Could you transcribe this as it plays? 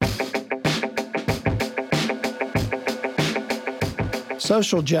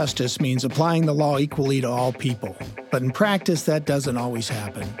Social justice means applying the law equally to all people, but in practice, that doesn't always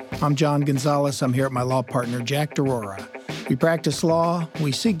happen. I'm John Gonzalez. I'm here with my law partner, Jack DeRora. We practice law,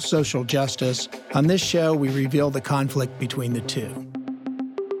 we seek social justice. On this show, we reveal the conflict between the two.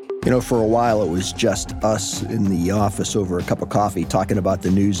 You know, for a while, it was just us in the office over a cup of coffee talking about the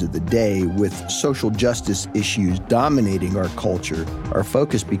news of the day. With social justice issues dominating our culture, our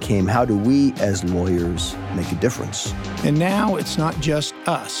focus became, how do we as lawyers make a difference? And now it's not just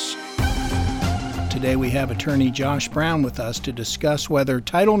us. Today we have attorney Josh Brown with us to discuss whether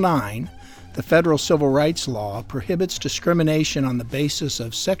Title IX, the federal civil rights law, prohibits discrimination on the basis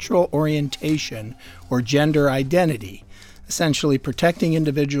of sexual orientation or gender identity, essentially protecting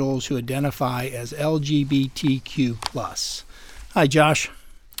individuals who identify as LGBTQ+. Hi, Josh.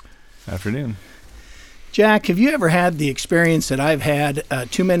 Afternoon. Jack, have you ever had the experience that I've had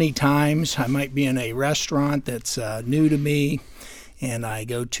too many times? I might be in a restaurant that's new to me, and I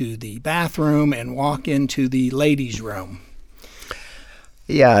go to the bathroom and walk into the ladies' room.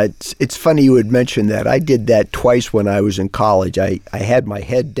 Yeah, it's funny you would mention that. I did that twice when I was in college. I had my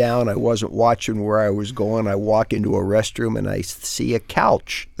head down. I wasn't watching where I was going. I walk into a restroom and I see a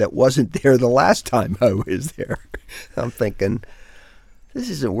couch that wasn't there the last time I was there. I'm thinking, this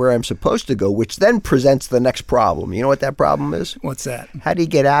isn't where I'm supposed to go, which then presents the next problem. You know what that problem is? What's that? How do you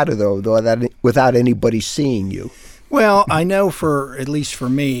get out of there without anybody seeing you? Well, I know at least for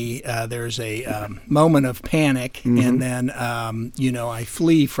me, there's a moment of panic, and then, I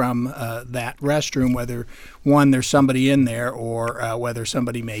flee from that restroom, whether, one, there's somebody in there or whether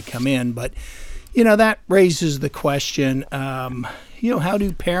somebody may come in. But, that raises the question, how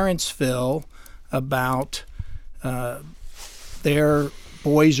do parents feel about their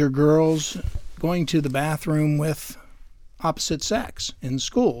boys or girls going to the bathroom with opposite sex in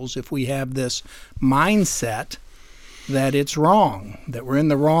schools if we have this mindset that it's wrong, that we're in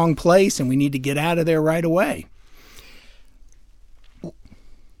the wrong place and we need to get out of there right away?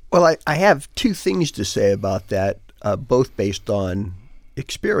 Well, I have two things to say about that, both based on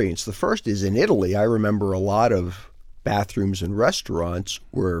experience. The first is in Italy. I remember a lot of bathrooms and restaurants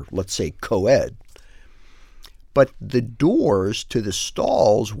were, let's say, co-ed. But the doors to the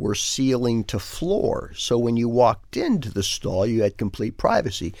stalls were ceiling to floor. So when you walked into the stall, you had complete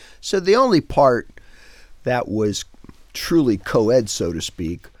privacy. So the only part that was truly co-ed, so to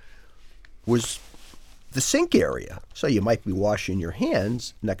speak, was the sink area. So you might be washing your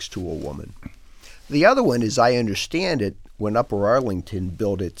hands next to a woman. The other one is, I understand it, when Upper Arlington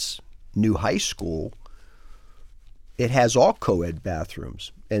built its new high school, it has all co-ed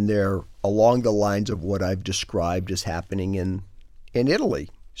bathrooms, and they're along the lines of what I've described as happening in Italy.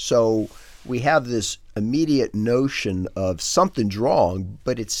 So we have this immediate notion of something's wrong,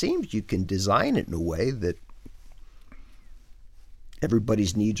 but it seems you can design it in a way that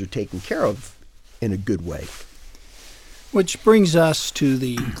everybody's needs are taken care of in a good way. Which brings us to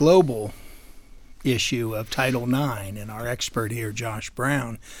the global issue of Title IX, and our expert here, Josh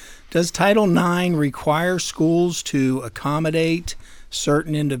Brown. Does Title IX require schools to accommodate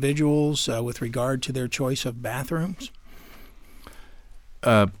certain individuals with regard to their choice of bathrooms?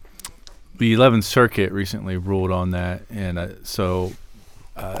 The 11th Circuit recently ruled on that, and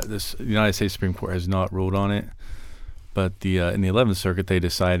this United States Supreme Court has not ruled on it. But in the 11th Circuit, they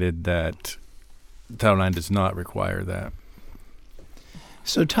decided that Title IX does not require that.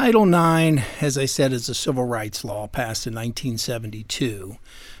 So Title IX, as I said, is a civil rights law passed in 1972.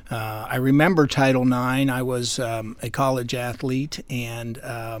 I remember Title IX. I was a college athlete,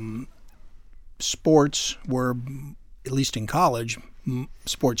 and sports were, at least in college,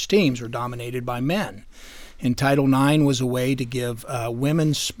 sports teams were dominated by men. And Title IX was a way to give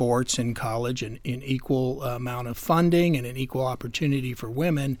women's sports in college an equal amount of funding and an equal opportunity for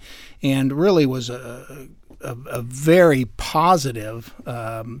women, and really was a very positive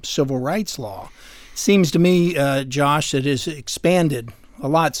civil rights law. Seems to me, Josh, that it has expanded a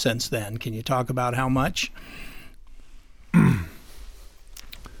lot since then. Can you talk about how much?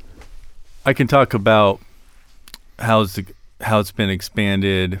 I can talk about how it's been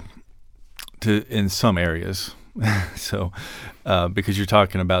expanded in some areas. So because you're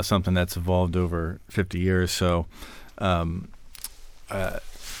talking about something that's evolved over 50 years, so it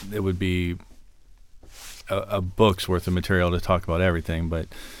would be a book's worth of material to talk about everything. But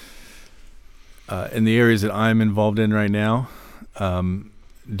in the areas that I'm involved in right now,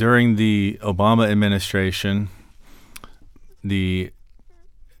 during the Obama administration, the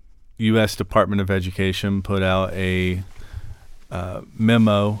U.S. Department of Education put out a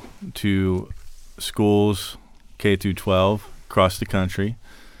memo to schools K through 12 across the country,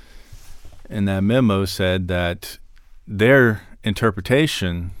 and that memo said that their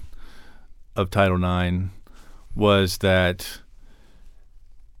interpretation of Title IX was that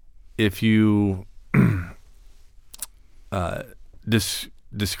if you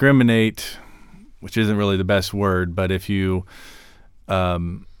discriminate, which isn't really the best word, but if you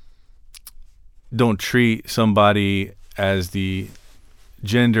don't treat somebody as the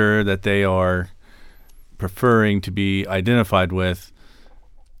gender that they are preferring to be identified with,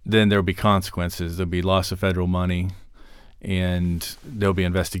 then there'll be consequences. There'll be loss of federal money, and there'll be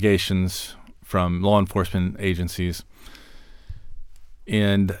investigations from law enforcement agencies.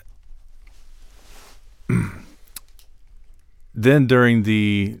 And then during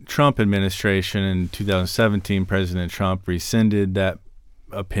the Trump administration in 2017, President Trump rescinded that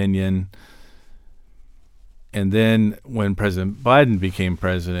opinion. And then when President Biden became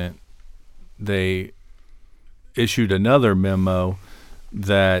president, they issued another memo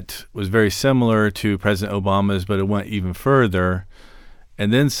that was very similar to President Obama's, but it went even further.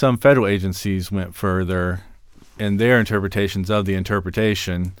 And then some federal agencies went further in their interpretations of the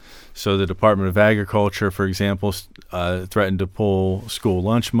interpretation. So the Department of Agriculture, for example, threatened to pull school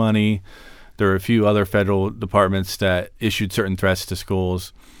lunch money. There are a few other federal departments that issued certain threats to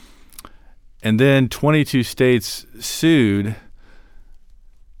schools. And then 22 states sued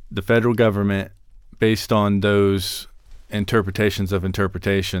the federal government based on those interpretations of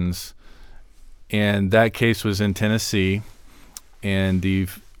interpretations. And that case was in Tennessee. And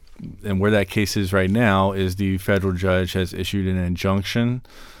where that case is right now is the federal judge has issued an injunction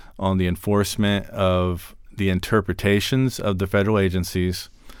on the enforcement of the interpretations of the federal agencies,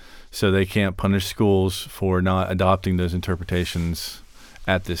 so they can't punish schools for not adopting those interpretations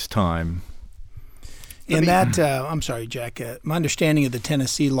at this time. And that, I'm sorry, Jack, my understanding of the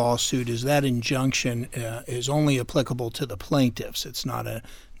Tennessee lawsuit is that injunction is only applicable to the plaintiffs. It's not a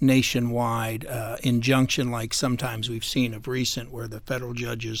nationwide injunction like sometimes we've seen of recent where the federal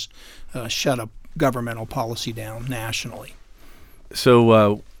judges shut a governmental policy down nationally.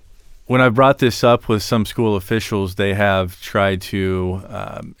 So when I brought this up with some school officials, they have tried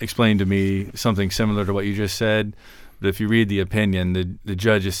to explain to me something similar to what you just said. But if you read the opinion, the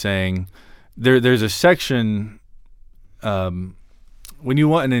judge is saying there's a section, when you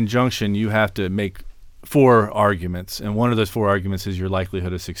want an injunction, you have to make 4 arguments, and one of those 4 arguments is your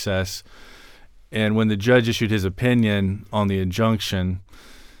likelihood of success. And when the judge issued his opinion on the injunction,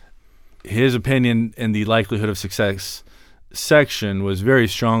 his opinion in the likelihood of success section was very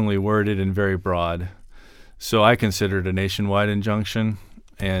strongly worded and very broad. So I consider it a nationwide injunction,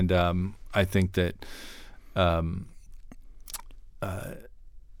 and I think that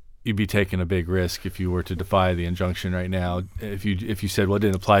you'd be taking a big risk if you were to defy the injunction right now. If you said, well, it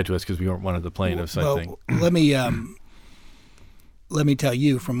didn't apply to us because we weren't one of the plaintiffs, I think. Let me tell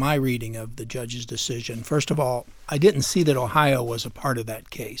you from my reading of the judge's decision. First of all, I didn't see that Ohio was a part of that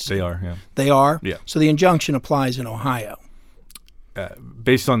case. They are, yeah. They are? Yeah. So the injunction applies in Ohio.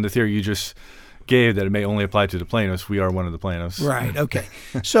 Based on the theory you just gave that it may only apply to the plaintiffs, we are one of the plaintiffs. Right, okay.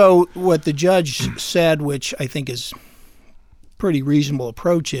 So what the judge said, which I think is pretty reasonable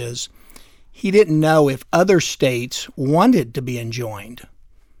approach, is he didn't know if other states wanted to be enjoined.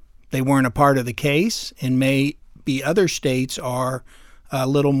 They weren't a part of the case, and maybe other states are a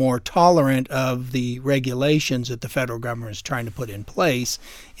little more tolerant of the regulations that the federal government is trying to put in place,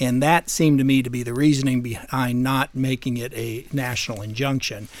 and that seemed to me to be the reasoning behind not making it a national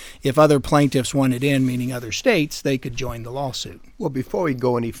injunction. If other plaintiffs wanted in, meaning other states, they could join the lawsuit. Well, before we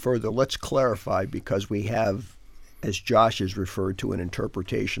go any further, let's clarify, because we have, as Josh has referred to, an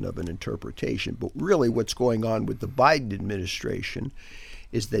interpretation of an interpretation. But really what's going on with the Biden administration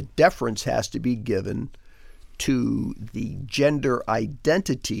is that deference has to be given to the gender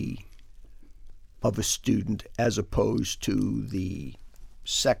identity of a student as opposed to the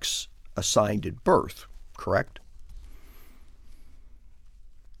sex assigned at birth, correct?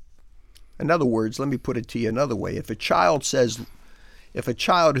 In other words, let me put it to you another way. If a child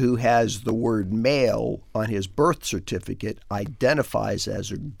who has the word male on his birth certificate identifies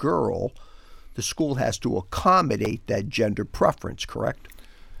as a girl, the school has to accommodate that gender preference, correct?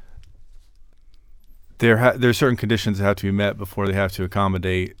 There are certain conditions that have to be met before they have to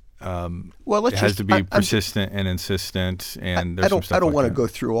accommodate. It has to be persistent and insistent, and there's some stuff I don't like want that. to go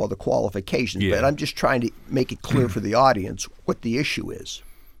through all the qualifications, Yeah. but I'm just trying to make it clear for the audience what the issue is.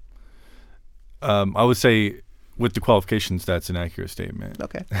 I would say with the qualifications, that's an accurate statement.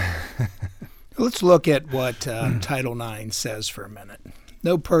 Okay. Let's look at what Title IX says for a minute.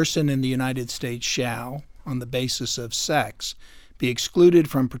 No person in the United States shall, on the basis of sex, be excluded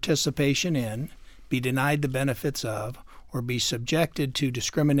from participation in, be denied the benefits of, or be subjected to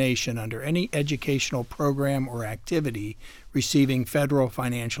discrimination under any educational program or activity receiving federal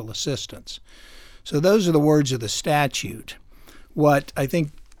financial assistance. So those are the words of the statute. What I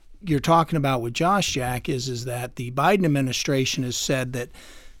think you're talking about with Josh, Jack, is that the Biden administration has said that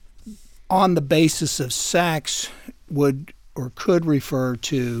on the basis of sex would or could refer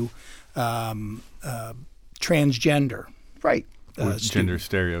to transgender. Right. Gender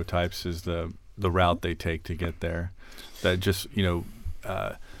stereotypes is the route they take to get there. That just, the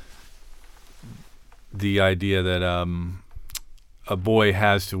idea that a boy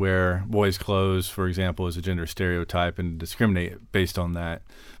has to wear boys' clothes, for example, is a gender stereotype, and discriminate based on that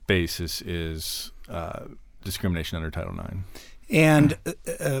basis is discrimination under Title IX. And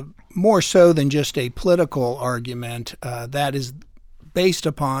more so than just a political argument, that is based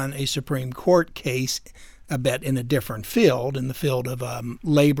upon a Supreme Court case, a bit in a different field, in the field of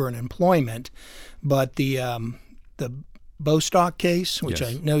labor and employment. But the Bostock case, which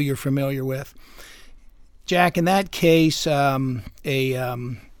yes. I know you're familiar with, Jack, in that case,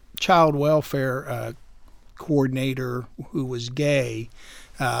 a child welfare coordinator who was gay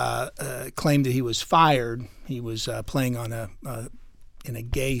claimed that he was fired. He was playing on in a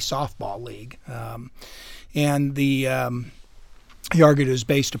gay softball league, and he argued it was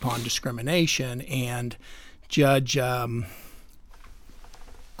based upon discrimination. And Judge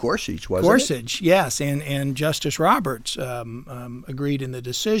Gorsuch, wasn't Gorsuch, yes, and Justice Roberts agreed in the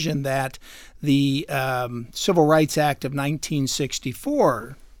decision that the Civil Rights Act of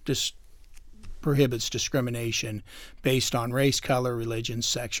 1964 prohibits discrimination based on race, color, religion,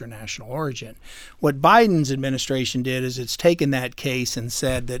 sex, or national origin. What Biden's administration did is it's taken that case and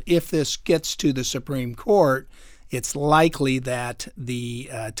said that if this gets to the Supreme Court, it's likely that the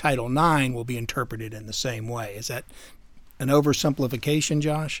Title IX will be interpreted in the same way. Is that an oversimplification,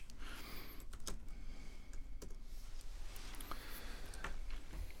 Josh?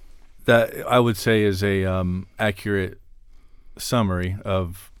 That I would say is a accurate summary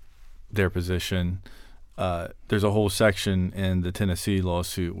of their position. There's a whole section in the Tennessee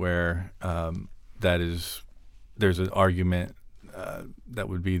lawsuit where there's an argument that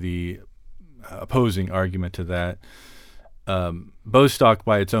would be the opposing argument to that. Bostock,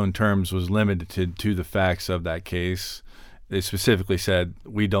 by its own terms, was limited to the facts of that case. They specifically said,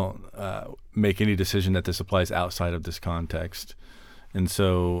 we don't make any decision that this applies outside of this context. And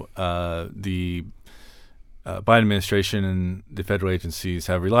so the Biden administration and the federal agencies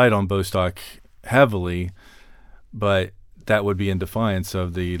have relied on Bostock heavily, but that would be in defiance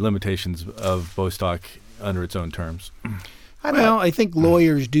of the limitations of Bostock under its own terms. Well, I think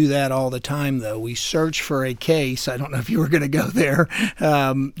lawyers do that all the time, though. We search for a case. I don't know if you were going to go there,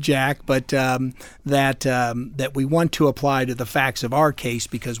 Jack, but that we want to apply to the facts of our case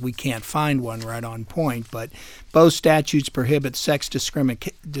because we can't find one right on point. But both statutes prohibit sex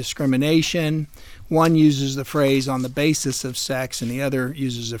discrimination. One uses the phrase on the basis of sex, and the other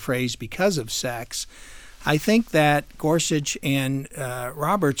uses the phrase because of sex. I think that Gorsuch and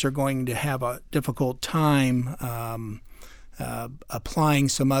Roberts are going to have a difficult time applying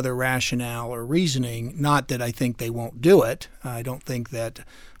some other rationale or reasoning. Not that I think they won't do it. I don't think that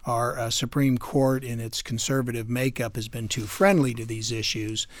our Supreme Court in its conservative makeup has been too friendly to these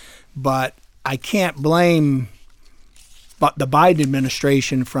issues. But I can't blame the Biden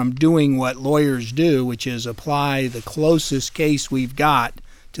administration from doing what lawyers do, which is apply the closest case we've got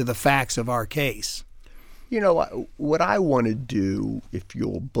to the facts of our case. You know, what I want to do, if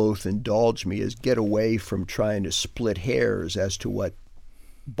you'll both indulge me, is get away from trying to split hairs as to what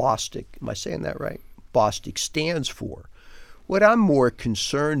Bostock, am I saying that right? Bostock stands for. What I'm more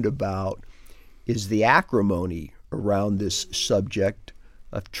concerned about is the acrimony around this subject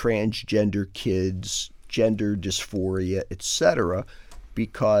of transgender kids, gender dysphoria, etc.,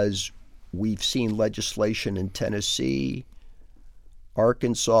 because we've seen legislation in Tennessee,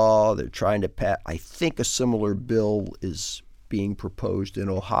 Arkansas. They're trying to pass, I think a similar bill is being proposed in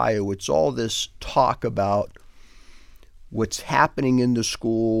Ohio. It's all this talk about what's happening in the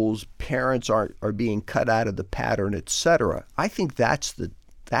schools, parents are being cut out of the pattern, etc. I think that's the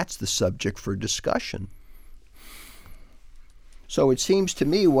subject for discussion. So it seems to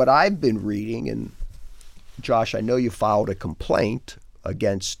me what I've been reading, and Josh, I know you filed a complaint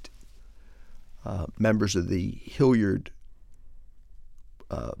against members of the Hilliard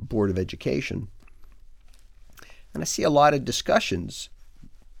Board of Education. And I see a lot of discussions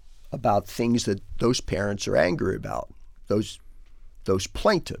about things that those parents are angry about, those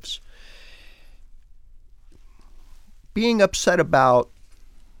plaintiffs. Being upset about,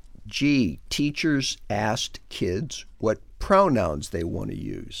 teachers asked kids what pronouns they want to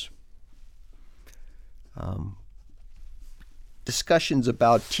use. discussions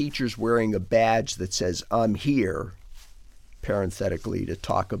about teachers wearing a badge that says "I'm here," parenthetically, to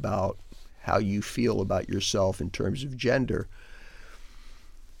talk about how you feel about yourself in terms of gender.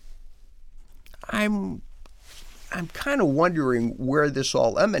 I'm kind of wondering where this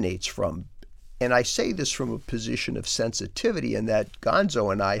all emanates from. And I say this from a position of sensitivity, in that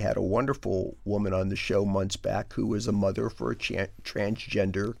Gonzo and I had a wonderful woman on the show months back who was a mother for a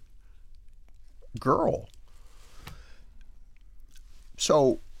transgender girl.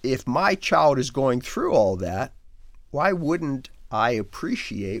 So if my child is going through all that, why wouldn't I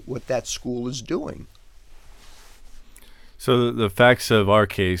appreciate what that school is doing? So the facts of our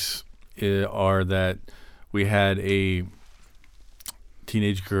case are that we had a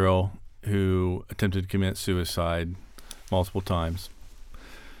teenage girl who attempted to commit suicide multiple times.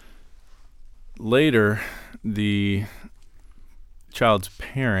 Later, the child's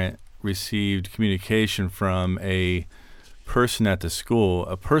parent received communication from a person at the school,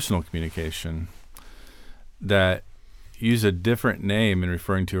 a personal communication, that used a different name in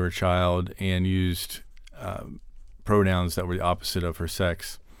referring to her child and used pronouns that were the opposite of her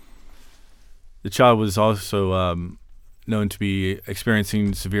sex. The child was also known to be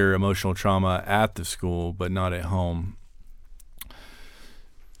experiencing severe emotional trauma at the school, but not at home.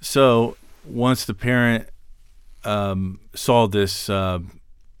 So once the parent saw this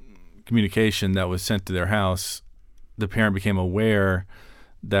communication that was sent to their house, the parent became aware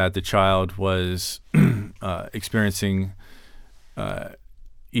that the child was experiencing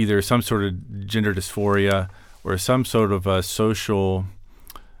either some sort of gender dysphoria or some sort of a social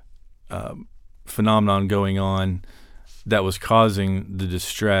phenomenon going on that was causing the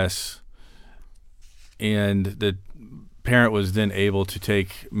distress, and the parent was then able to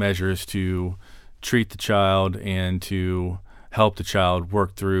take measures to treat the child and to help the child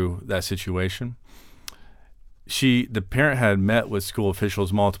work through that situation. The parent had met with school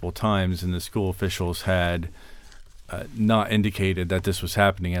officials multiple times, and the school officials had not indicated that this was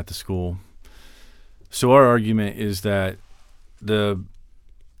happening at the school. So our argument is that the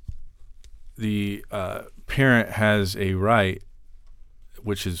parent has a right,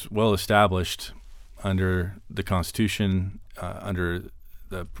 which is well established under the Constitution, under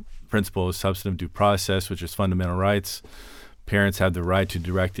the principle of substantive due process, which is fundamental rights. Parents have the right to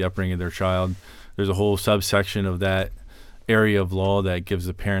direct the upbringing of their child. There's a whole subsection of that area of law that gives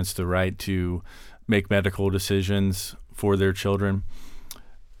the parents the right to make medical decisions for their children.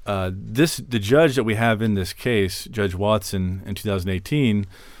 The judge that we have in this case, Judge Watson, in 2018,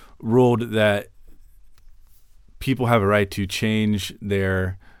 ruled that people have a right to change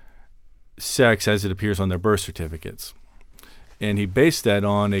their sex as it appears on their birth certificates. And he based that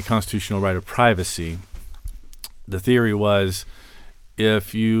on a constitutional right of privacy. The theory was,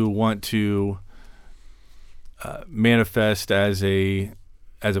 if you want to manifest as a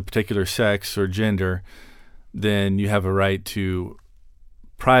particular sex or gender, then you have a right to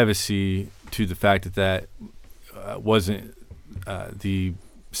privacy, to the fact that wasn't the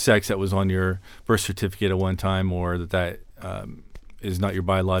sex that was on your birth certificate at one time, or that is not your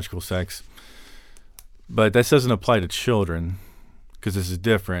biological sex. But that doesn't apply to children, because this is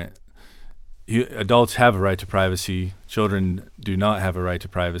different. Adults have a right to privacy. Children do not have a right to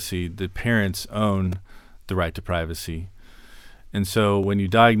privacy. The parents own the right to privacy. And so when you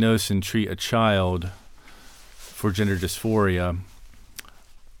diagnose and treat a child for gender dysphoria,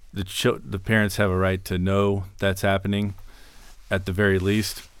 the parents have a right to know that's happening at the very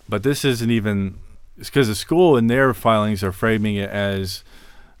least. But this isn't even, it's because the school in their filings are framing it as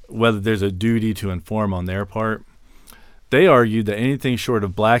whether there's a duty to inform on their part. They argued that anything short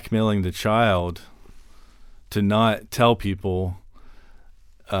of blackmailing the child to not tell people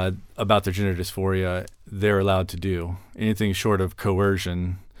about their gender dysphoria, they're allowed to do. Anything short of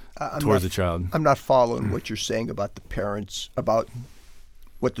coercion towards the child. I'm not following what you're saying about the parents, about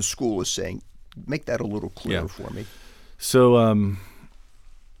what the school is saying. Make that a little clearer for me. So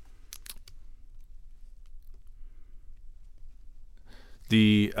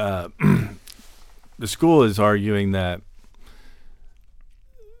the school is arguing that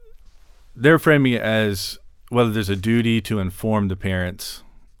they're framing it as whether there's a duty to inform the parents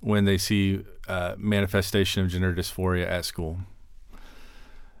when they see manifestation of gender dysphoria at school.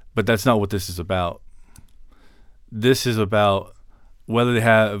 But that's not what this is about. This is about whether they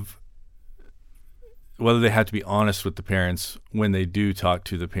have to be honest with the parents when they do talk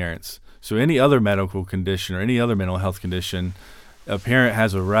to the parents. So any other medical condition or any other mental health condition, a parent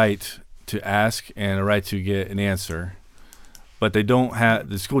has a right to ask and a right to get an answer, but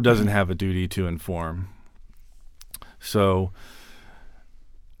the school doesn't have a duty to inform. So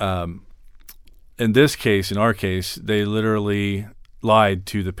in this case, in our case, they literally lied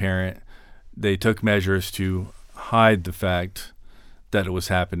to the parent. They took measures to hide the fact that it was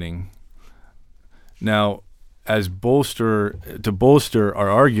happening. Now, to bolster our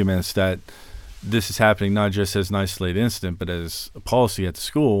arguments that this is happening not just as an isolated incident, but as a policy at the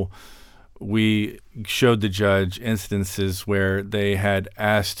school, we showed the judge instances where they had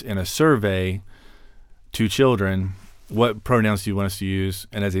asked in a survey to children, what pronouns do you want us to use?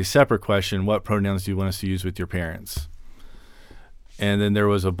 And as a separate question, what pronouns do you want us to use with your parents? And then there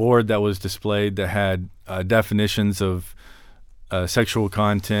was a board that was displayed that had definitions of sexual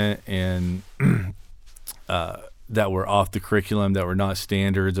content and that were off the curriculum, that were not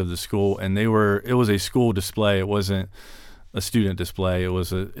standards of the school. And it was a school display. It wasn't a student display. It was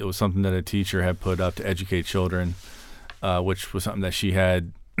something that a teacher had put up to educate children, which was something that she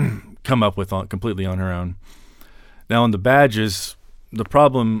had come up with completely on her own. Now, on the badges, the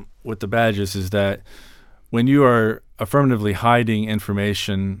problem with the badges is that when you are affirmatively hiding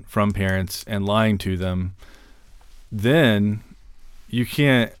information from parents and lying to them, then you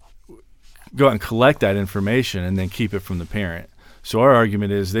can't go out and collect that information and then keep it from the parent. So our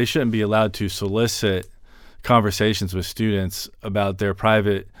argument is they shouldn't be allowed to solicit conversations with students about their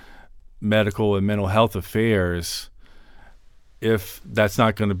private medical and mental health affairs if that's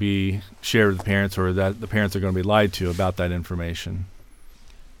not going to be shared with the parents, or that the parents are going to be lied to about that information.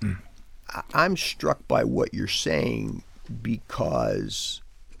 I'm struck by what you're saying because,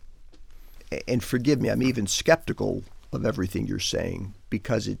 and forgive me, I'm even skeptical of everything you're saying,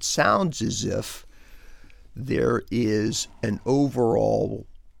 because it sounds as if there is an overall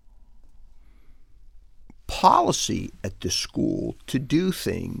policy at the school to do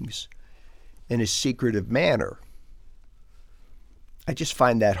things in a secretive manner. I just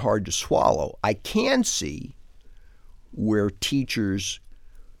find that hard to swallow. I can see where teachers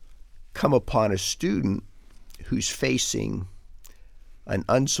come upon a student who's facing an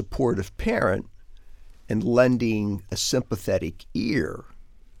unsupportive parent and lending a sympathetic ear.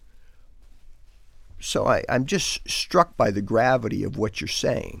 So I'm just struck by the gravity of what you're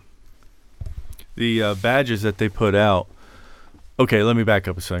saying. The badges that they put out, okay, let me back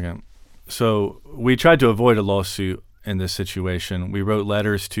up a second. So we tried to avoid a lawsuit in this situation. We wrote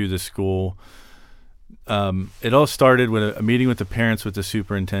letters to the school. It all started with a meeting with the parents with the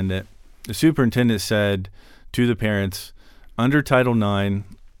superintendent. The superintendent said to the parents, under Title IX,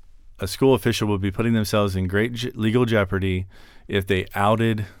 a school official would be putting themselves in great legal jeopardy if they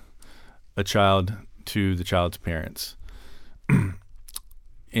outed a child to the child's parents.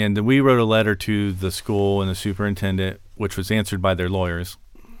 And then we wrote a letter to the school and the superintendent, which was answered by their lawyers.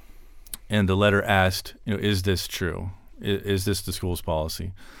 And the letter asked, is this true? Is this the school's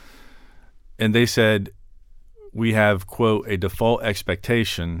policy? And they said, we have, quote, a default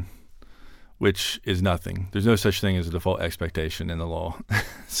expectation, which is nothing. There's no such thing as a default expectation in the law.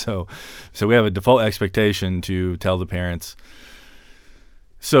 So we have a default expectation to tell the parents.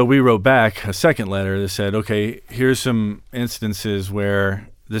 So we wrote back a second letter that said, okay, here's some instances where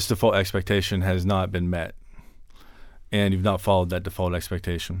this default expectation has not been met, and you've not followed that default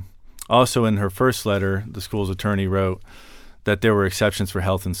expectation. Also, in her first letter, the school's attorney wrote that there were exceptions for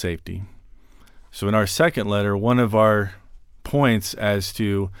health and safety. So in our second letter, one of our points as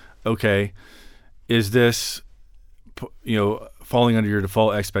to, okay, is this, falling under your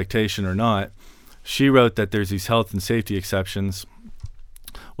default expectation or not, she wrote that there's these health and safety exceptions.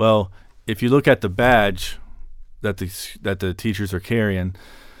 Well, if you look at the badge that the teachers are carrying,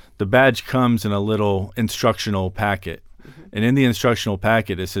 the badge comes in a little instructional packet. Mm-hmm. And in the instructional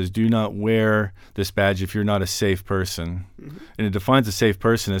packet, it says, do not wear this badge if you're not a safe person. Mm-hmm. And it defines a safe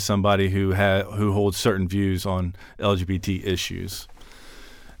person as somebody who holds certain views on LGBT issues.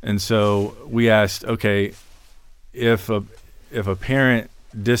 And so we asked, okay, if a parent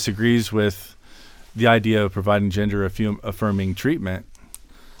disagrees with the idea of providing gender affirming treatment,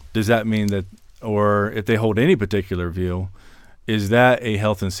 does that mean that, or if they hold any particular view, is that a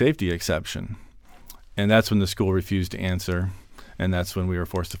health and safety exception? And that's when the school refused to answer, and that's when we were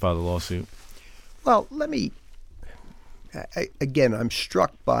forced to file the lawsuit. Well, again, I'm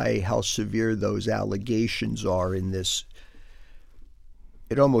struck by how severe those allegations are in this.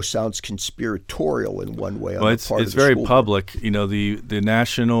 It almost sounds conspiratorial in one way. Well, it's very public. The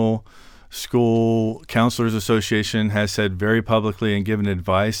National School Counselors Association has said very publicly and given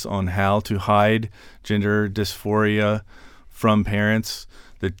advice on how to hide gender dysphoria from parents.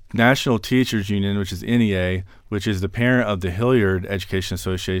 The National Teachers Union, which is NEA, which is the parent of the Hilliard Education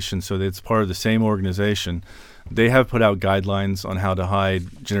Association, so it's part of the same organization, they have put out guidelines on how to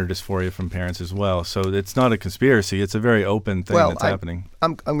hide gender dysphoria from parents as well. So it's not a conspiracy. It's a very open thing that's happening.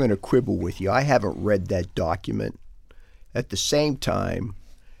 I'm going to quibble with you. I haven't read that document. At the same time,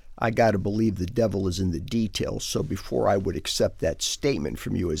 I got to believe the devil is in the details. So before I would accept that statement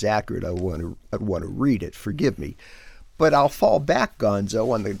from you as accurate, I'd want to read it. Forgive me. But I'll fall back,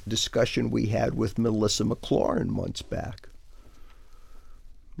 Gonzo, on the discussion we had with Melissa McLaurin months back.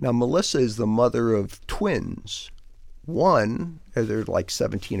 Now, Melissa is the mother of twins. One, they're like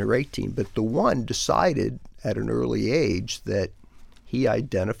 17 or 18, but the one decided at an early age that he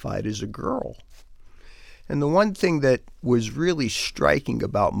identified as a girl. And the one thing that was really striking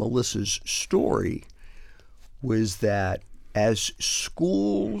about Melissa's story was that as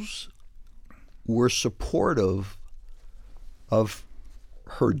schools were supportive of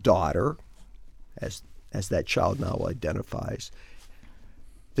her daughter, as that child now identifies,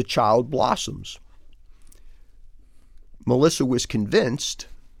 the child blossoms. Melissa was convinced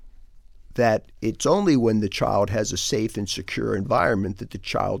that it's only when the child has a safe and secure environment that the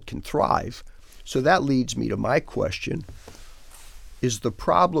child can thrive. So that leads me to my question. Is the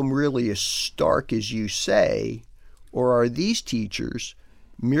problem really as stark as you say, or are these teachers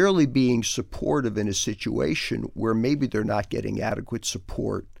merely being supportive in a situation where maybe they're not getting adequate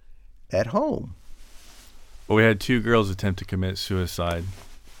support at home? Well, we had 2 girls attempt to commit suicide.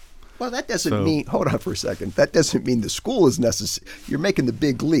 Well, that doesn't mean, hold on for a second, that doesn't mean the school is necessary. You're making the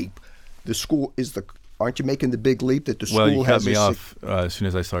big leap. The school is aren't you making the big leap that the school has? Well, you cut me off as soon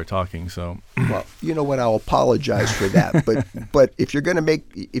as I started talking, so. Well, you know what, I'll apologize for that. But if you're going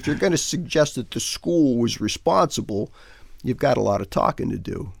to suggest that the school was responsible, you've got a lot of talking to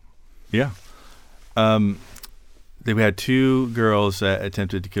do. Yeah. We had 2 girls that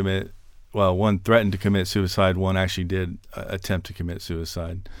attempted to commit, well, one threatened to commit suicide, one actually did attempt to commit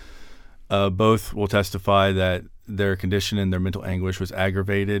suicide. Both will testify that their condition and their mental anguish was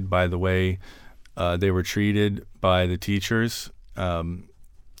aggravated by the way they were treated by the teachers.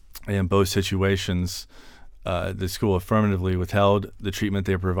 In both situations, the school affirmatively withheld the treatment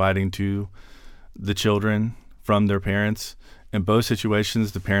they were providing to the children from their parents. In both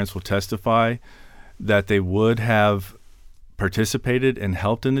situations, the parents will testify that they would have participated and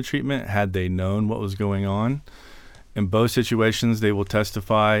helped in the treatment had they known what was going on. In both situations, they will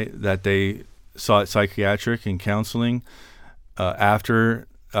testify that they sought psychiatric and counseling after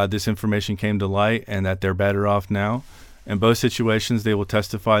this information came to light and that they're better off now. In both situations, they will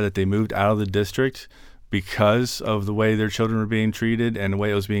testify that they moved out of the district because of the way their children were being treated and the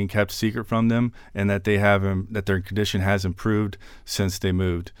way it was being kept secret from them, and that that their condition has improved since they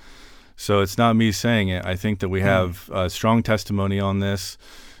moved. So it's not me saying it. I think that we have strong testimony on this,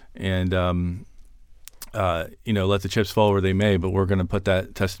 and let the chips fall where they may, but we're going to put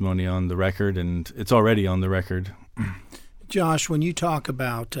that testimony on the record, and it's already on the record. Josh, when you talk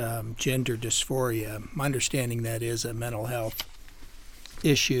about gender dysphoria, my understanding that is a mental health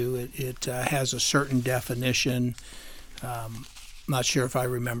issue. It has a certain definition. Not sure if I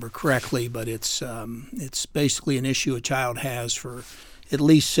remember correctly, but it's basically an issue a child has for at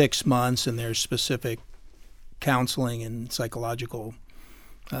least 6 months, and there's specific counseling and psychological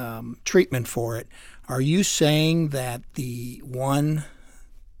treatment for it. Are you saying that a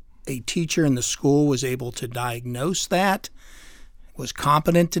teacher in the school was able to diagnose that, was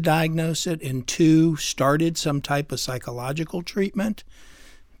competent to diagnose it, and 2, started some type of psychological treatment?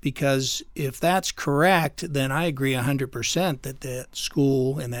 Because if that's correct, then I agree 100% that that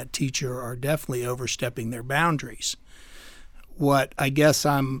school and that teacher are definitely overstepping their boundaries. What I guess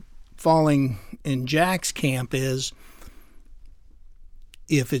I'm falling in Jack's camp is,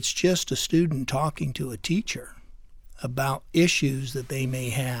 if it's just a student talking to a teacher about issues that they may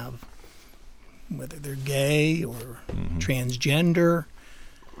have, whether they're gay or transgender,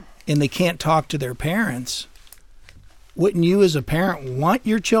 and they can't talk to their parents, wouldn't you as a parent want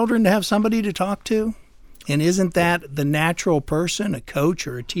your children to have somebody to talk to? And isn't that the natural person, a coach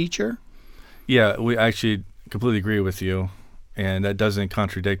or a teacher? Yeah, we actually completely agree with you, and that doesn't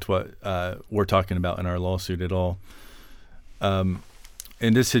contradict what we're talking about in our lawsuit at all.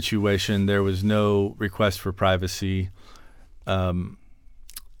 In this situation, there was no request for privacy, and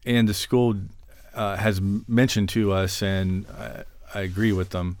the school has mentioned to us, and I agree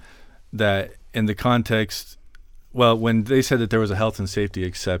with them, that in the context, well, when they said that there was a health and safety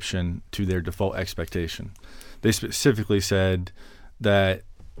exception to their default expectation, they specifically said that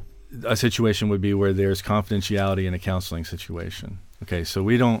a situation would be where there's confidentiality in a counseling situation. Okay, so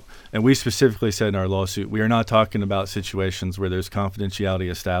we don't, and we specifically said in our lawsuit, we are not talking about situations where there's confidentiality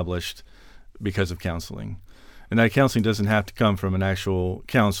established because of counseling. And that counseling doesn't have to come from an actual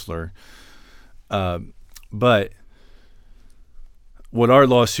counselor. But what our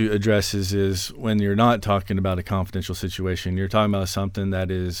lawsuit addresses is when you're not talking about a confidential situation, you're talking about something that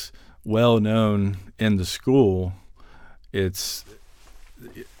is well known in the school.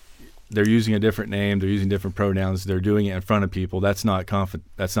 They're using a different name, they're using different pronouns, they're doing it in front of people. That's not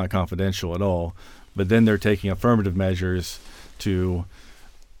confidential at all. But then they're taking affirmative measures to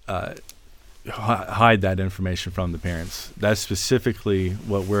hide that information from the parents. That's specifically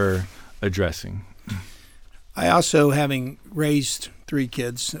what we're addressing. I also, having raised 3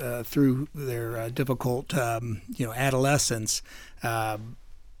 kids through their difficult, adolescence,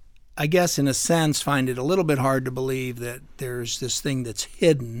 I guess in a sense find it a little bit hard to believe that there's this thing that's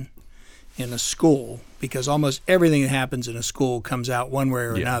hidden in a school, because almost everything that happens in a school comes out one way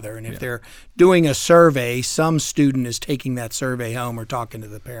or another. And if they're doing a survey, some student is taking that survey home or talking to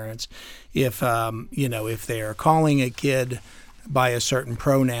the parents. If if they are calling a kid by a certain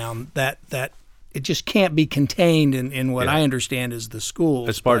pronoun, that it just can't be contained in what I understand is the school.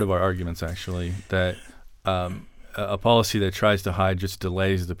 It's part of our arguments, actually, that a policy that tries to hide just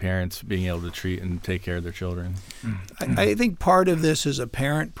delays the parents being able to treat and take care of their children. I think part of this is a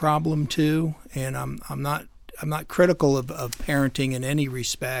parent problem too, and I'm not critical of parenting in any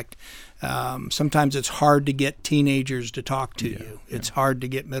respect. Sometimes it's hard to get teenagers to talk to you. It's hard to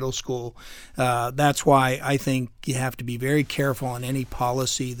get middle school. That's why I think you have to be very careful on any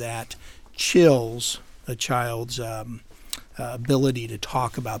policy that chills a child's ability to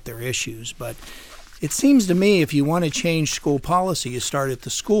talk about their issues. But it seems to me if you want to change school policy, you start at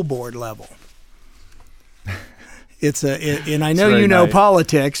the school board level. And I know you know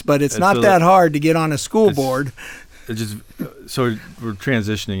politics, but it's not that hard to get on a school board. So we're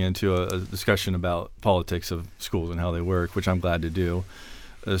transitioning into a discussion about politics of schools and how they work, which I'm glad to do.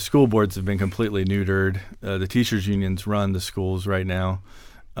 School boards have been completely neutered. The teachers' unions run the schools right now.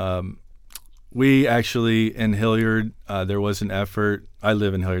 We actually, in Hilliard, there was an effort. I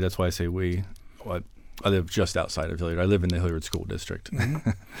live in Hilliard, that's why I say we. I live just outside of Hilliard. I live in the Hilliard School District. Mm-hmm.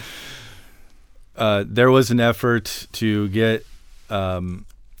 There was an effort to get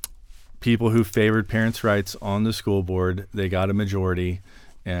people who favored parents' rights on the school board. They got a majority,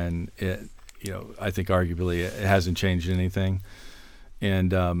 and I think arguably it hasn't changed anything.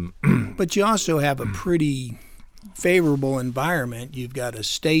 And but you also have a pretty favorable environment. You've got a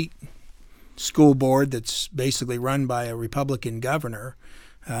state school board that's basically run by a Republican governor.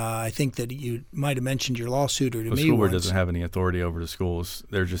 I think that you might have mentioned your lawsuit to me once. The school board doesn't have any authority over the schools.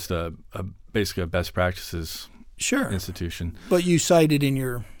 They're just basically a best practices institution. But you cited in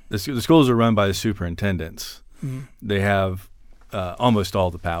your... The schools are run by the superintendents. Mm-hmm. They have almost all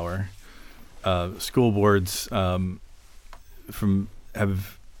the power. School boards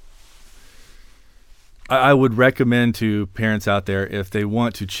I would recommend to parents out there, if they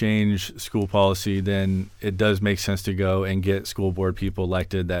want to change school policy, then it does make sense to go and get school board people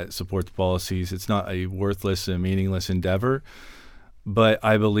elected that support the policies. It's not a worthless and meaningless endeavor, but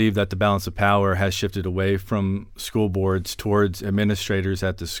I believe that the balance of power has shifted away from school boards towards administrators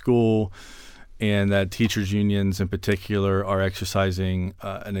at the school, and that teachers' unions in particular are exercising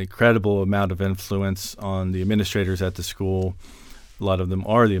an incredible amount of influence on the administrators at the school. A lot of them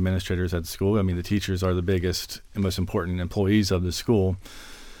are the administrators at the school. I mean, the teachers are the biggest and most important employees of the school.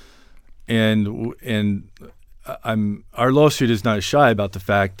 And our lawsuit is not shy about the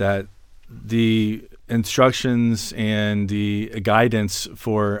fact that the instructions and the guidance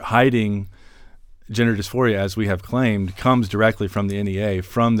for hiding gender dysphoria, as we have claimed, comes directly from the NEA,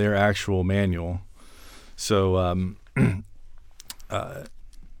 from their actual manual. So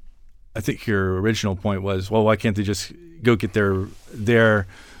I think your original point was, well, why can't they just go get their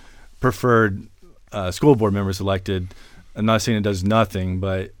preferred school board members elected? I'm not saying it does nothing,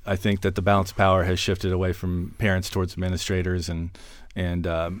 but I think that the balance of power has shifted away from parents towards administrators, and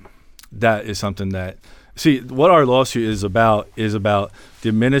that is something that, see, what our lawsuit is about the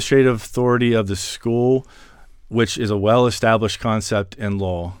administrative authority of the school, which is a well-established concept in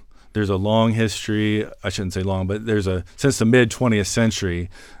law. There's a long history, I shouldn't say long, but since the mid-20th century,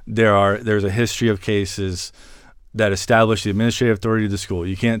 there's a history of cases that establish the administrative authority of the school.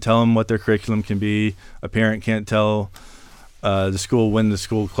 You can't tell them what their curriculum can be. A parent can't tell the school when the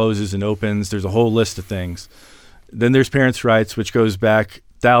school closes and opens. There's a whole list of things. Then there's parents' rights, which goes back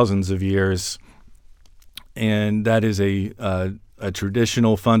thousands of years, and that is a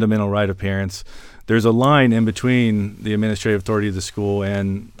traditional fundamental right of parents. There's a line in between the administrative authority of the school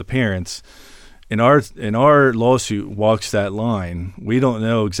and the parents, in our lawsuit walks that line. We don't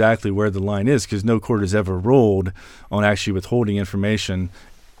know exactly where the line is because no court has ever ruled on actually withholding information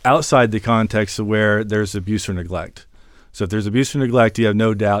outside the context of where there's abuse or neglect. So if there's abuse or neglect, you have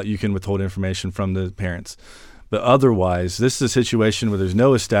no doubt you can withhold information from the parents. But otherwise, this is a situation where there's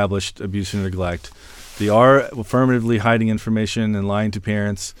no established abuse or neglect. They are affirmatively hiding information and lying to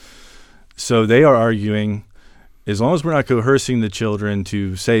parents. So they are arguing, as long as we're not coercing the children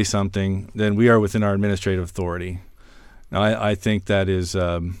to say something, then we are within our administrative authority. Now, I think that is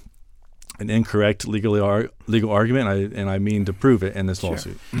an incorrect legal argument, and I mean to prove it in this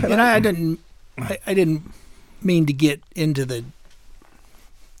lawsuit. And I didn't mean to get into the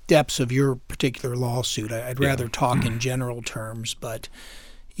depths of your particular lawsuit. I'd rather talk in general terms. But,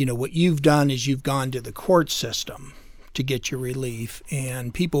 what you've done is you've gone to the court system to get your relief.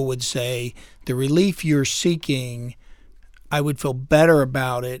 And people would say the relief you're seeking, I would feel better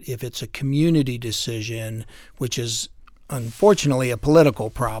about it if it's a community decision, which is unfortunately a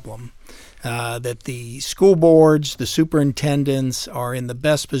political problem. That the school boards, the superintendents are in the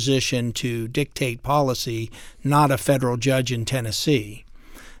best position to dictate policy, not a federal judge in Tennessee.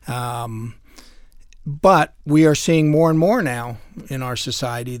 But we are seeing more and more now in our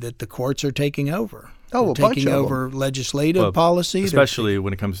society that the courts are taking over. Oh, They're taking over legislative policy. Especially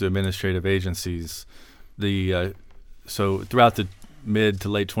when it comes to administrative agencies. So throughout the mid to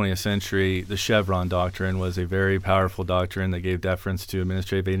late 20th century, the Chevron doctrine was a very powerful doctrine that gave deference to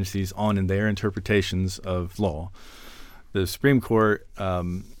administrative agencies in their interpretations of law. The Supreme Court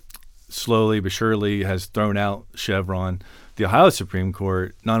slowly but surely has thrown out Chevron. The Ohio Supreme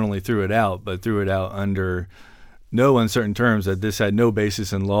Court not only threw it out, but threw it out under no uncertain terms that this had no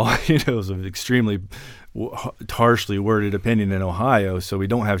basis in law. It was an extremely harshly worded opinion in Ohio, so we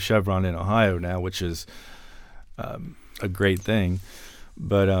don't have Chevron in Ohio now, which is a great thing.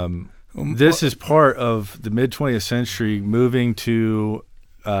 But this is part of the mid-20th century moving to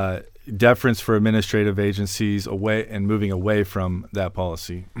deference for administrative agencies away and moving away from that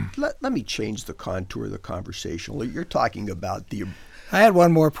policy. Let me change the contour of the conversation. You're talking about I had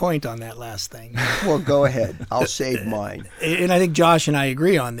one more point on that last thing. Well, go ahead. I'll save mine. And I think Josh and I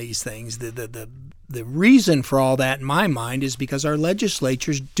agree on these things. The reason for all that in my mind is because our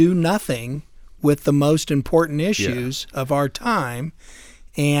legislatures do nothing with the most important issues of our time,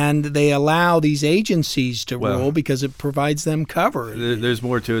 and they allow these agencies to rule because it provides them cover. There's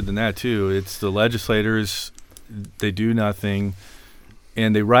more to it than that, too. It's the legislators, they do nothing,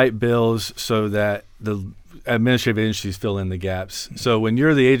 and they write bills so that the administrative agencies fill in the gaps. So when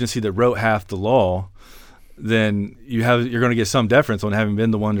you're the agency that wrote half the law, then you're going to get some deference on having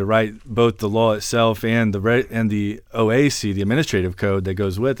been the one to write both the law itself and the OAC, the administrative code that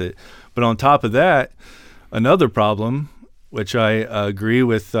goes with it. But on top of that, another problem, which I agree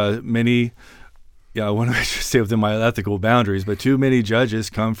with many, I want to stay within my ethical boundaries, but too many judges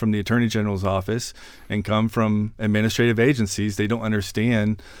come from the Attorney General's office and come from administrative agencies. They don't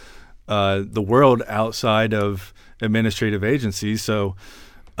understand the world outside of administrative agencies. So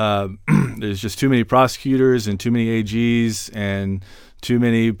there's just too many prosecutors and too many AGs and too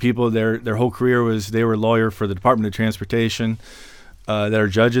many people. Their whole career was they were a lawyer for the Department of Transportation that are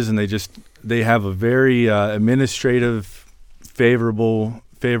judges, and they have a very administrative favorable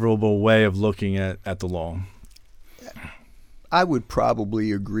way of looking at the law. I would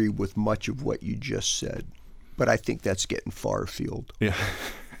probably agree with much of what you just said, but I think that's getting far afield. Yeah.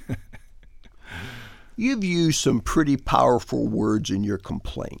 You've used some pretty powerful words in your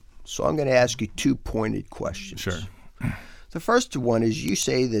complaint, so I'm going to ask you two pointed questions. Sure. The first one is you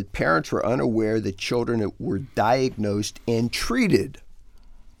say that parents were unaware that children were diagnosed and treated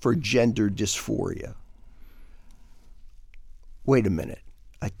for gender dysphoria. Wait a minute.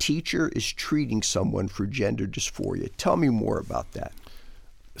 A teacher is treating someone for gender dysphoria. Tell me more about that.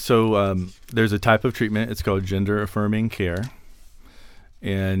 So there's a type of treatment. It's called gender-affirming care.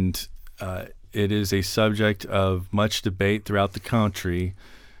 And it is a subject of much debate throughout the country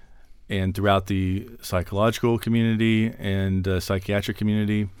and throughout the psychological community and psychiatric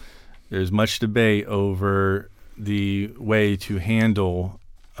community. There's much debate over the way to handle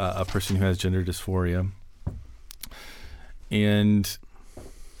a person who has gender dysphoria. And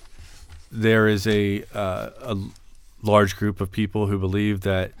there is a large group of people who believe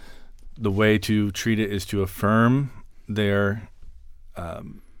that the way to treat it is to affirm their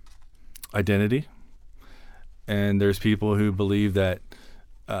identity. And there's people who believe that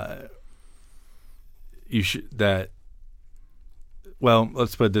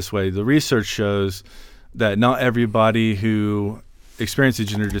let's put it this way. The research shows that not everybody who experiences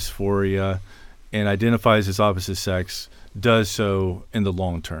gender dysphoria and identifies as opposite sex does so in the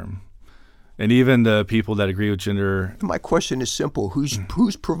long term. And even the people that agree with gender. My question is simple: who's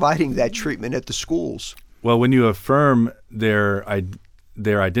providing that treatment at the schools? Well, when you affirm their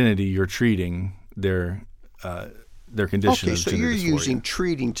identity, you're treating their condition. Okay, of so gender you're dysphoria. using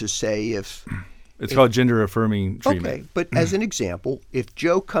treating to say if. It's called gender affirming treatment. Okay, but as an example, if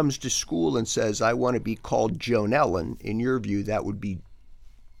Joe comes to school and says, "I want to be called Joan Ellen," in your view, that would be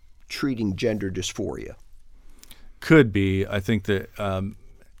treating gender dysphoria. Could be. I think that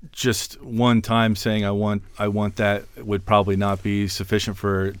just one time saying I want that would probably not be sufficient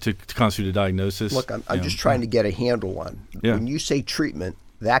to constitute a diagnosis. Look, I'm just trying to get a handle on. Yeah. When you say treatment,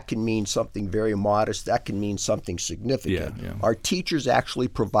 that can mean something very modest. That can mean something significant. Yeah. Are teachers actually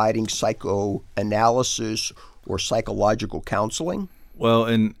providing psychoanalysis or psychological counseling? Well,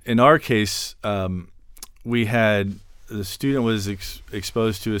 in our case, we had the student was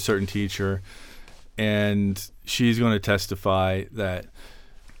exposed to a certain teacher, and she's going to testify that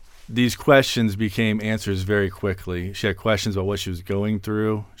these questions became answers very quickly. She had questions about what she was going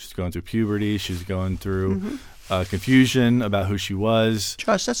through. She's going through puberty. She's going through confusion about who she was.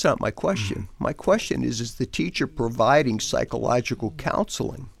 Josh, that's not my question. My question is the teacher providing psychological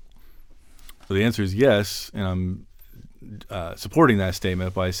counseling? So the answer is yes, and I'm supporting that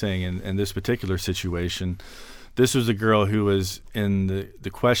statement by saying in this particular situation, this was a girl who was in the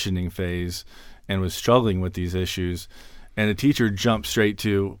questioning phase and was struggling with these issues. And the teacher jumped straight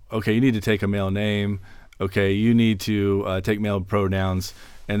to, okay, you need to take a male name. Okay, you need to take male pronouns.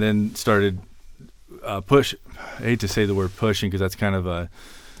 And then started push. I hate to say the word pushing because that's kind of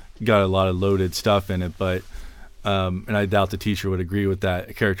got a lot of loaded stuff in it. But and I doubt the teacher would agree with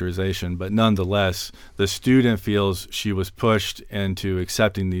that characterization. But nonetheless, the student feels she was pushed into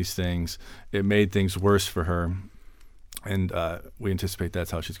accepting these things. It made things worse for her. And we anticipate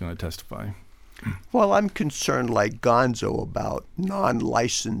that's how she's going to testify. Well, I'm concerned like Gonzo about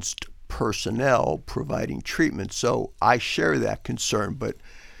non-licensed personnel providing treatment, so I share that concern, but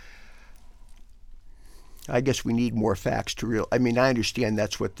I guess we need more facts to I mean, I understand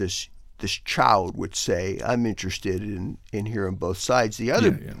that's what this child would say. I'm interested in hearing both sides. The other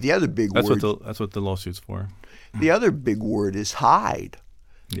big word. That's what the lawsuit's for. The other big word is hide.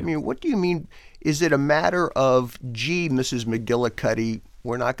 Yeah. I mean, what do you mean? Is it a matter of, gee, Mrs. McGillicuddy,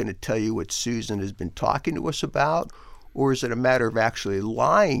 we're not going to tell you what Susan has been talking to us about? Or is it a matter of actually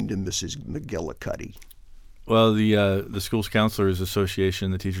lying to Mrs. McGillicuddy? Well, the Schools Counselors Association,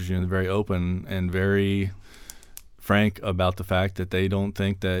 the teachers union, are very open and very frank about the fact that they don't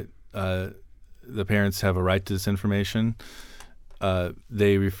think that the parents have a right to this information.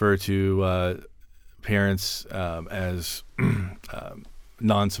 They refer to parents as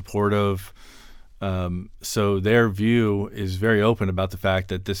non-supportive. So their view is very open about the fact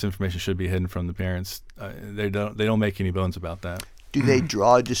that this information should be hidden from the parents. They don't make any bones about that. Do they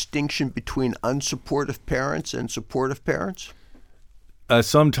draw a distinction between unsupportive parents and supportive parents?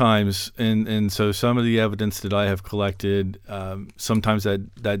 Sometimes, and so some of the evidence that I have collected, sometimes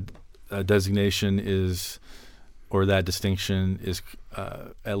that designation is, or that distinction is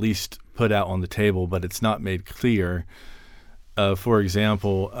at least put out on the table, but it's not made clear. For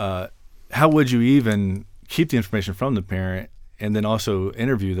example, how would you even keep the information from the parent and then also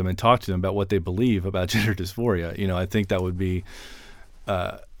interview them and talk to them about what they believe about gender dysphoria? You know, I think that would be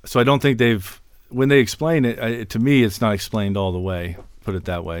so I don't think when they explain it, to me, it's not explained all the way, put it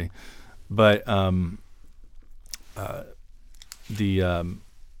that way. But the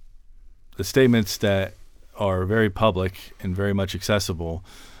statements that are very public and very much accessible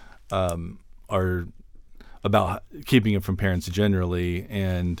are about keeping it from parents generally,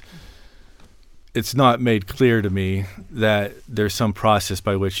 and it's not made clear to me that there's some process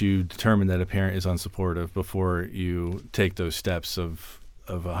by which you determine that a parent is unsupportive before you take those steps of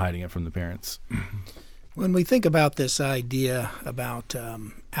hiding it from the parents. When we think about this idea about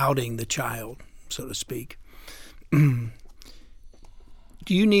outing the child, so to speak, do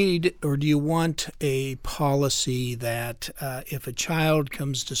you need or do you want a policy that if a child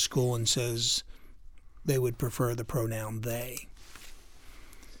comes to school and says they would prefer the pronoun they,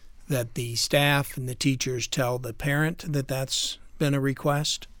 that the staff and the teachers tell the parent that that's been a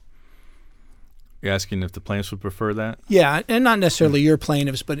request? You're asking if the plaintiffs would prefer that? Yeah, and not necessarily your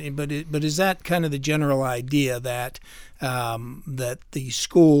plaintiffs, but is that kind of the general idea that that the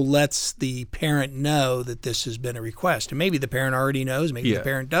school lets the parent know that this has been a request? And maybe the parent already knows, maybe the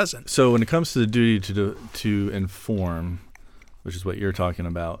parent doesn't. So when it comes to the duty to inform, which is what you're talking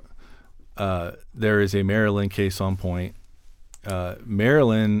about, there is a Maryland case on point.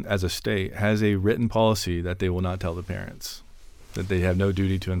 Maryland, as a state, has a written policy that they will not tell the parents, that they have no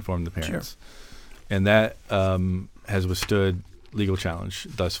duty to inform the parents. Sure. And that has withstood legal challenge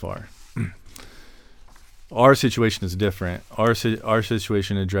thus far. Our situation is different. Our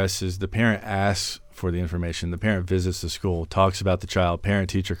situation addresses the parent asks for the information. The parent visits the school, talks about the child,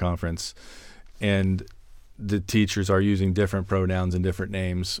 parent-teacher conference, and the teachers are using different pronouns and different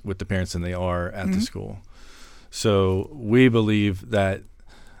names with the parents than they are at the school. So we believe that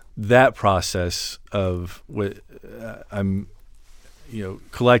process of what I'm,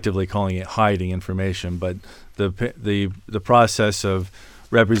 collectively calling it hiding information, but the process of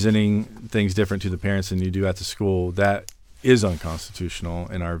representing things different to the parents than you do at the school, that is unconstitutional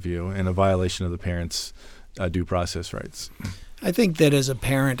in our view and a violation of the parents' due process rights. I think that as a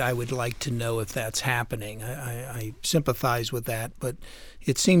parent, I would like to know if that's happening. I sympathize with that, but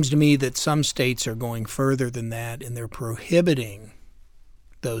it seems to me that some states are going further than that, and they're prohibiting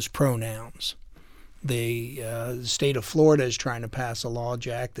those pronouns. The state of Florida is trying to pass a law,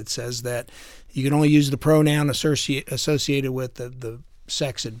 Jack, that says that you can only use the pronoun associated with the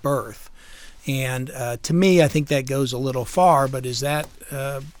sex at birth. And to me, I think that goes a little far, but is that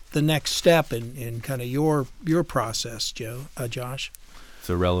the next step in kind of your process, Josh? It's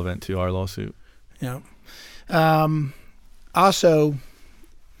irrelevant to our lawsuit. Yeah. Also,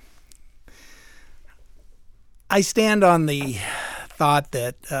 I stand on the thought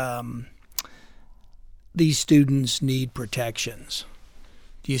that these students need protections.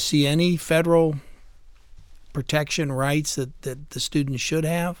 Do you see any federal protection rights that the students should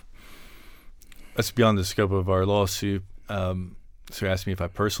have? That's beyond the scope of our lawsuit. So you're asking me if I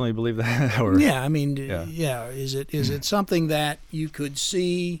personally believe that? Or Yeah, I mean, yeah. Is it something that you could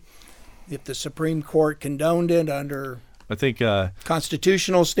see if the Supreme Court condoned it under I think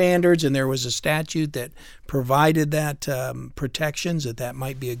constitutional standards and there was a statute that provided that protections, that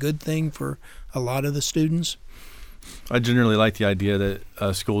might be a good thing for a lot of the students? I generally like the idea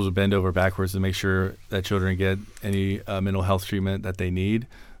that schools would bend over backwards to make sure that children get any mental health treatment that they need.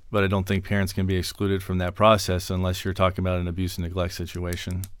 But I don't think parents can be excluded from that process unless you're talking about an abuse and neglect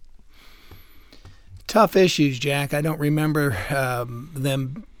situation. Tough issues, Jack. I don't remember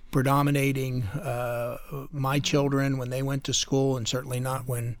them predominating my children when they went to school, and certainly not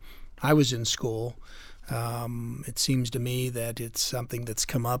when I was in school. It seems to me that it's something that's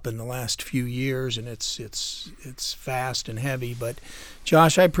come up in the last few years, and it's fast and heavy. But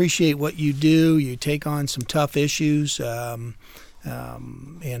Josh, I appreciate what you do. You take on some tough issues.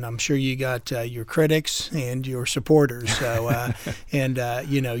 And I'm sure you got your critics and your supporters. So,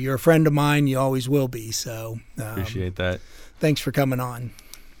 you're a friend of mine. You always will be. So, appreciate that. Thanks for coming on.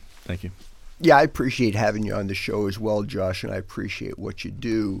 Thank you. Yeah, I appreciate having you on the show as well, Josh, and I appreciate what you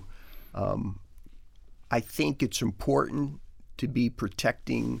do. I think it's important to be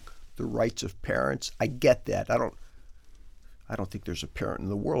protecting the rights of parents. I get that. I don't think there's a parent in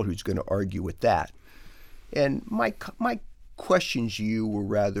the world who's going to argue with that. And my questions to you were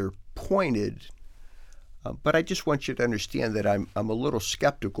rather pointed, but I just want you to understand that I'm a little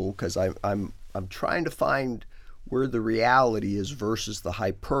skeptical because I'm trying to find where the reality is versus the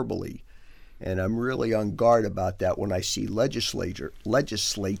hyperbole, and I'm really on guard about that when I see legislatures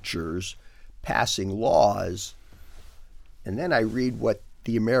passing laws, and then I read what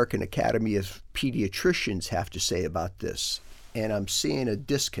the American Academy of Pediatricians have to say about this, and I'm seeing a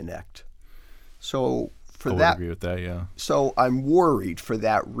disconnect. So. I would agree with that, yeah. So I'm worried for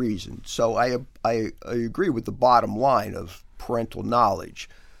that reason. So I agree with the bottom line of parental knowledge,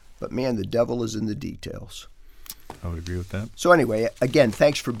 but man, the devil is in the details. I would agree with that. So anyway, again,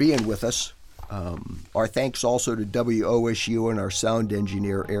 thanks for being with us. Our thanks also to WOSU and our sound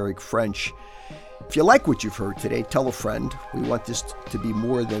engineer, Eric French. If you like what you've heard today, tell a friend. We want this to be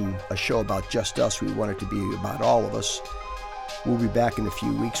more than a show about just us. We want it to be about all of us. We'll be back in a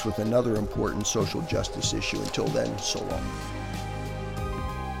few weeks with another important social justice issue. Until then, so long.